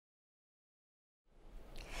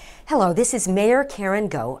Hello, this is Mayor Karen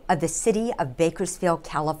Goh of the city of Bakersfield,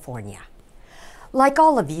 California. Like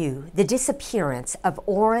all of you, the disappearance of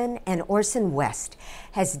Orrin and Orson West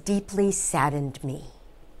has deeply saddened me.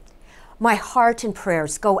 My heart and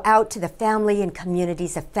prayers go out to the family and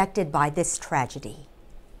communities affected by this tragedy.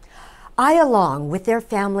 I, along with their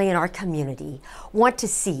family and our community, want to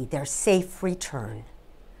see their safe return.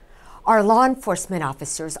 Our law enforcement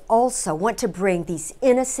officers also want to bring these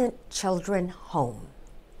innocent children home.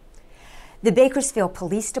 The Bakersfield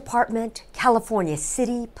Police Department, California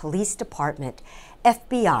City Police Department,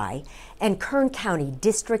 FBI, and Kern County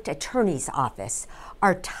District Attorney's Office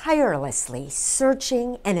are tirelessly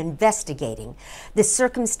searching and investigating the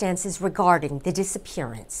circumstances regarding the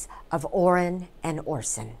disappearance of Orrin and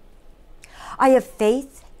Orson. I have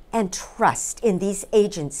faith and trust in these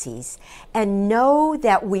agencies and know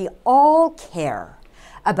that we all care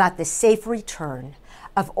about the safe return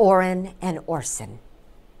of Orrin and Orson.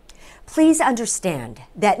 Please understand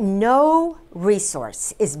that no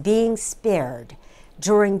resource is being spared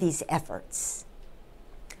during these efforts.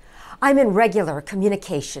 I'm in regular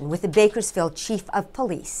communication with the Bakersfield Chief of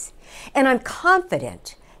Police, and I'm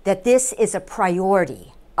confident that this is a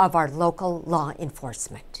priority of our local law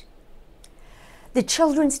enforcement. The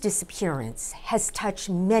children's disappearance has touched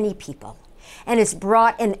many people and has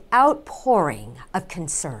brought an outpouring of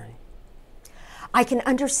concern. I can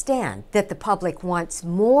understand that the public wants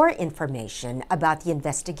more information about the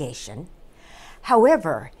investigation.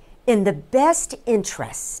 However, in the best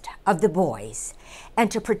interest of the boys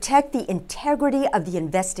and to protect the integrity of the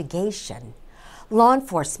investigation, law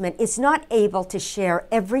enforcement is not able to share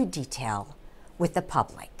every detail with the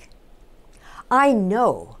public. I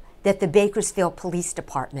know that the Bakersfield Police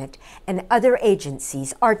Department and other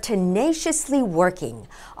agencies are tenaciously working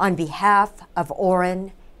on behalf of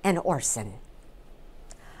Orrin and Orson.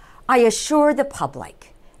 I assure the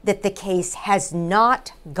public that the case has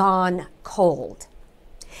not gone cold.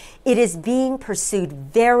 It is being pursued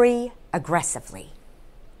very aggressively.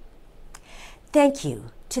 Thank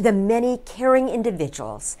you to the many caring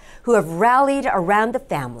individuals who have rallied around the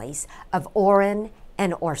families of Orrin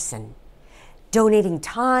and Orson, donating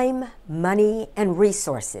time, money, and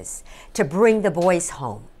resources to bring the boys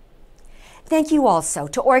home. Thank you also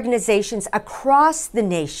to organizations across the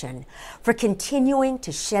nation for continuing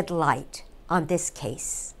to shed light on this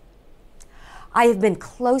case. I have been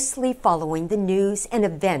closely following the news and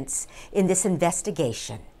events in this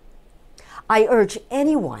investigation. I urge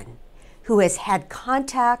anyone who has had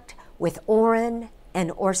contact with Orrin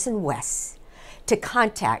and Orson West to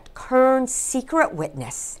contact Kern's secret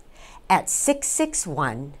witness at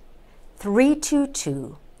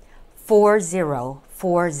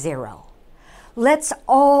 661-322-4040. Let's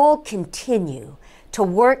all continue to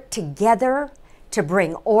work together to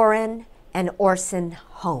bring Orrin and Orson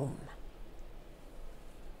home.